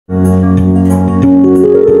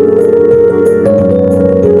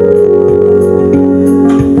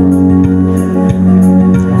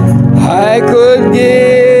I could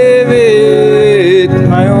give it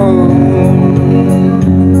my own,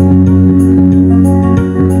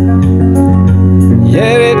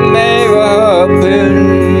 yet it never happens.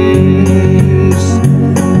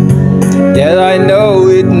 Yet I know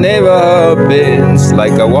it never happens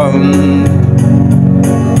like I want.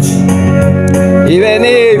 Even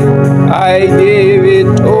if I give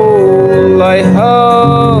it all I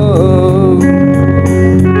have,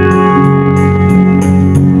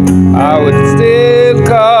 I would still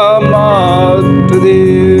come out to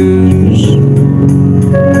this.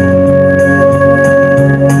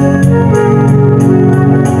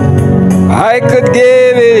 I could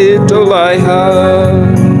give it all I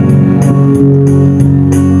have,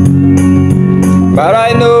 but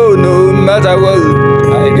I know no matter what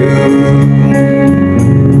I do,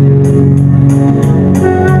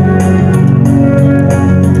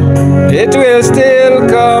 it will still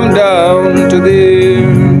come down to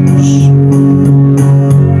this.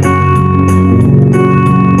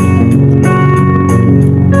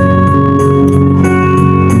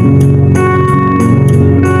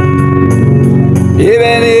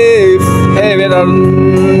 Even if heaven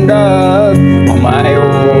and earth on my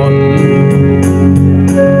own,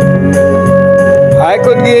 I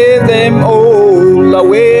could give them all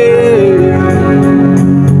away.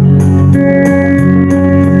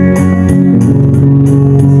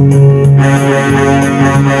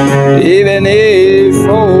 Even if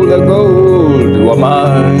all the gold were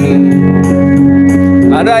mine,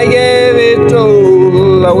 and I gave it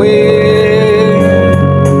all away,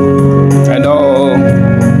 and all,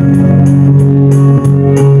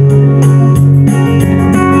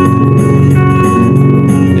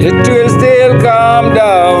 it will still come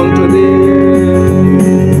down to this.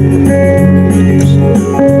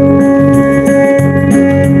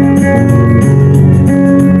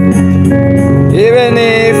 Even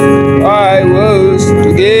if I was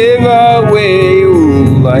to give away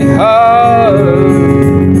all I have,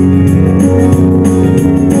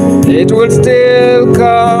 it would still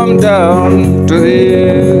come down to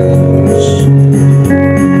this.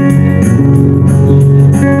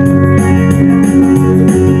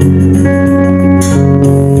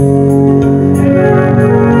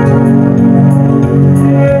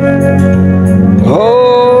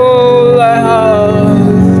 All I have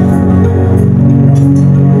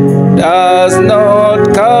does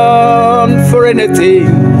not count for anything.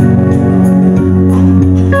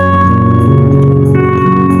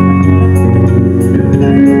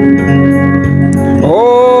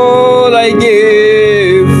 All I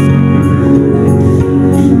give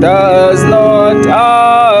does not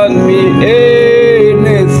earn me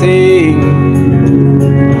anything.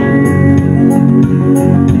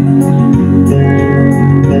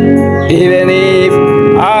 Even if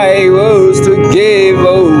I was to give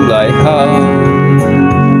all I have,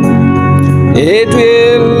 it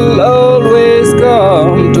will always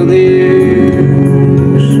come to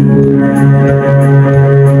this.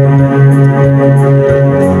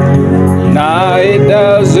 Now it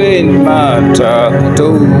doesn't matter at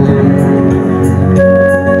all.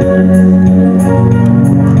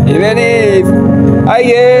 Even if I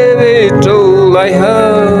gave it all I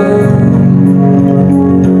have,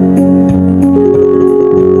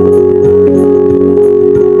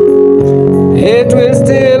 it will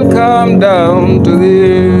still come down to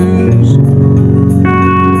this.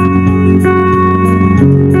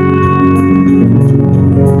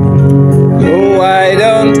 Though I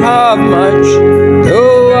don't have much,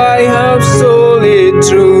 though I have solid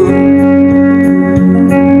truth,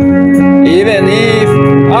 even if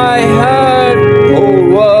I had whole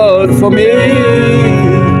world for me,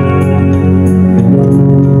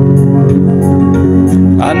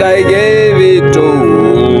 and I gave